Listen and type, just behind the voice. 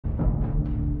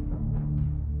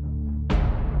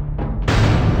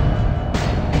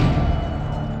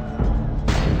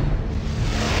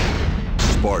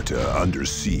Sparta under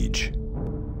siege.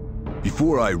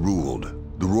 Before I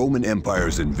ruled, the Roman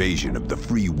Empire's invasion of the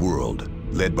free world,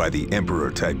 led by the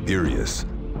Emperor Tiberius,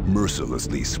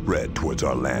 mercilessly spread towards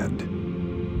our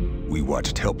land. We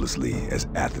watched helplessly as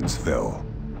Athens fell,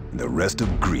 and the rest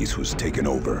of Greece was taken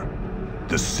over.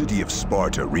 The city of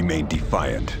Sparta remained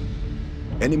defiant.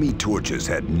 Enemy torches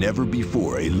had never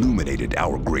before illuminated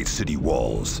our great city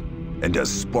walls, and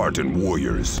as Spartan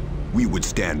warriors, we would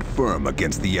stand firm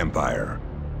against the Empire.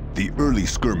 The early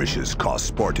skirmishes cost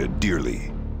Sparta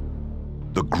dearly.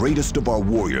 The greatest of our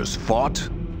warriors fought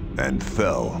and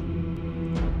fell.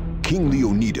 King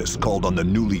Leonidas called on the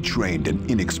newly trained and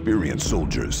inexperienced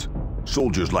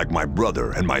soldiers like my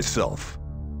brother and myself.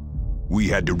 We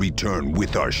had to return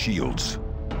with our shields,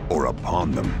 or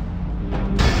upon them.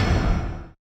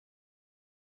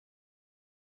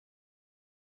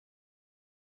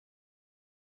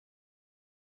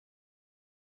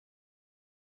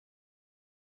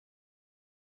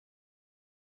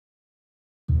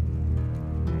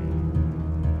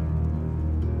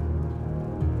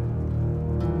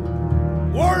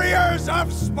 Warriors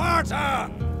of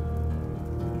Sparta!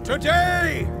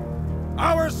 Today,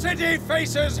 our city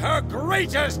faces her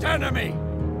greatest enemy.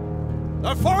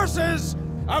 The forces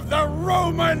of the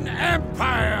Roman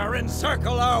Empire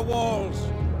encircle our walls.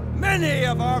 Many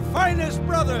of our finest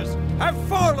brothers have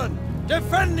fallen,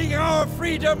 defending our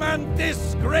freedom and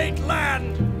this great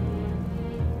land.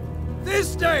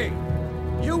 This day,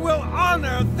 you will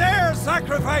honor their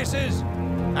sacrifices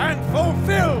and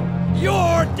fulfill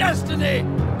your destiny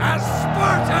as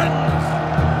Spartans!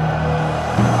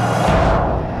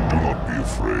 Do not be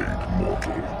afraid,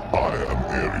 mortal. I am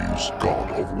Ares,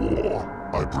 god of war.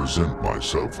 I present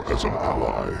myself as an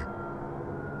ally.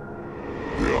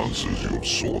 The answers you have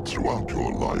sought throughout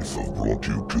your life have brought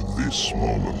you to this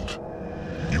moment.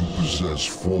 You possess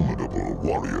formidable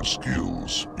warrior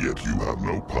skills, yet you have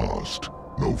no past,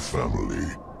 no family,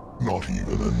 not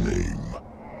even a name.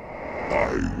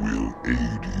 I will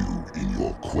aid you in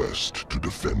your quest to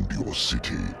defend your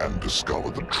city and discover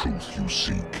the truth you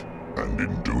seek. And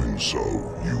in doing so,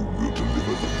 you will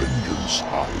deliver the vengeance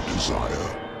I desire.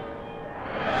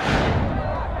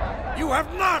 You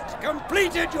have not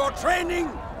completed your training,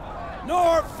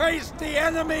 nor faced the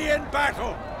enemy in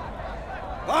battle.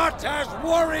 But as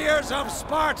warriors of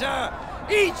Sparta,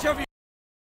 each of you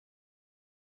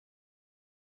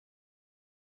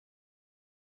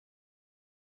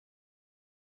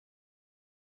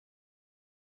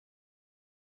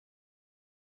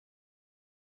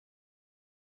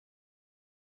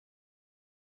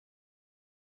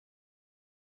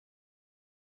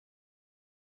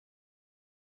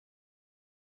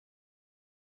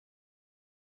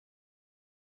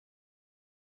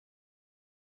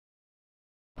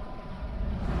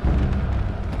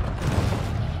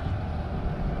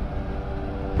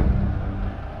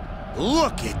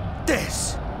Look at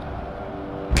this!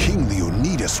 King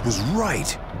Leonidas was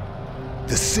right.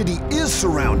 The city is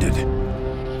surrounded.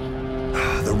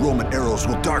 The Roman arrows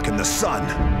will darken the sun.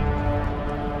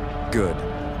 Good.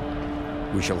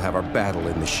 We shall have our battle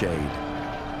in the shade.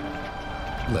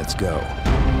 Let's go.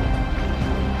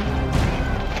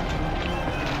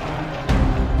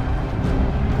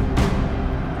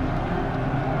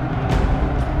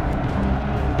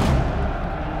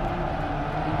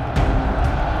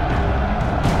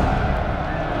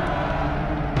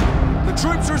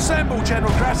 Troops are assembled,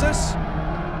 General Crassus.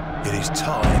 It is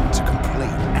time to complete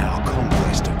our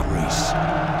conquest of Greece.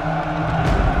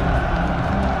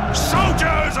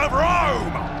 soldiers of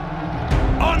Rome!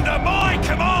 Under my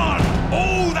command,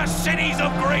 all the cities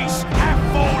of Greece have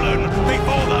fallen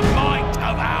before the might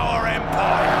of our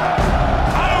empire.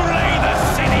 Only the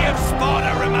city of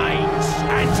Sparta remains,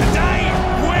 and today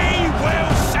we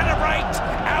will celebrate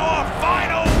our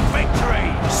final victory.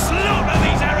 Slaughter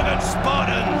these arrogant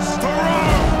Spartans for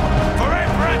Rome, for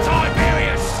Emperor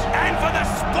Tiberius, and for the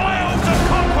spoils of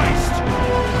conquest.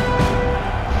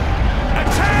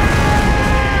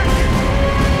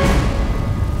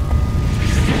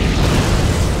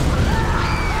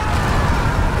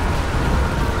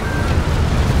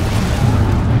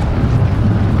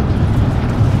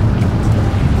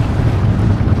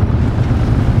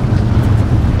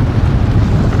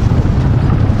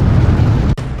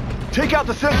 Take out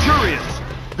the Centurions!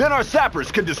 Then our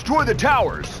sappers can destroy the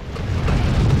towers!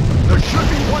 There should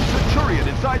be one Centurion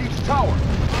inside each tower!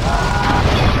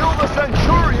 Kill the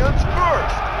Centurions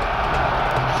first!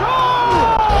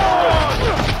 Charge!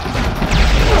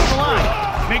 Hold the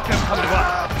line! Make them come to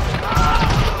us!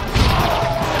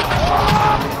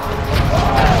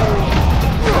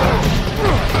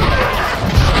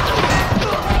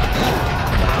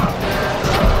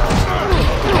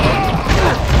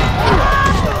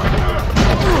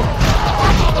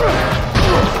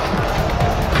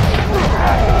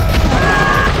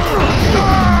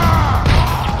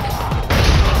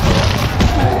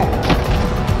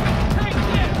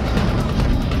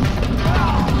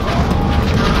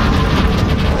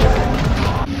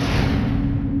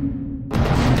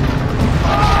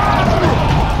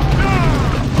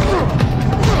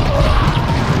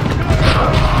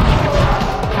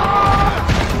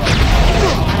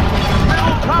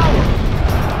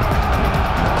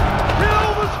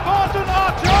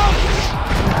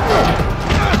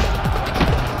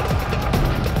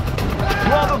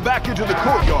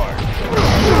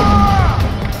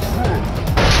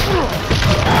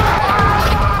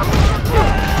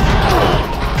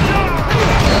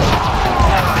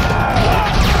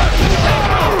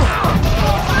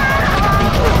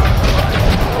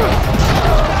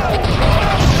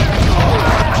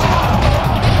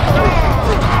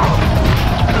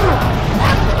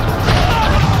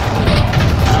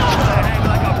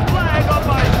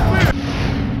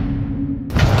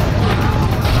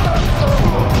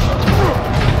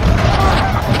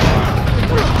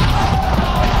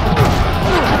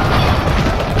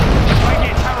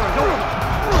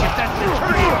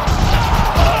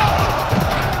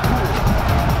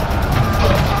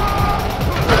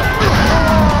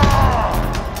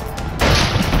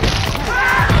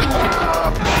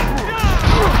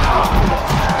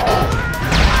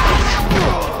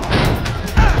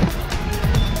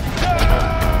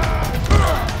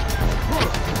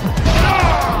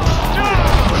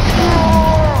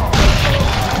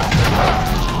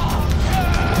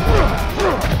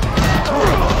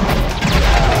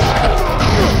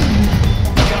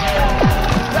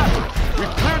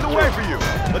 the way for you.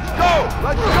 Let's go!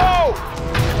 Let's go!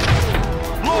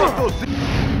 Blow up those...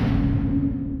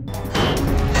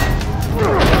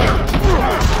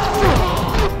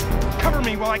 Cover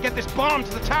me while I get this bomb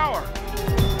to the tower.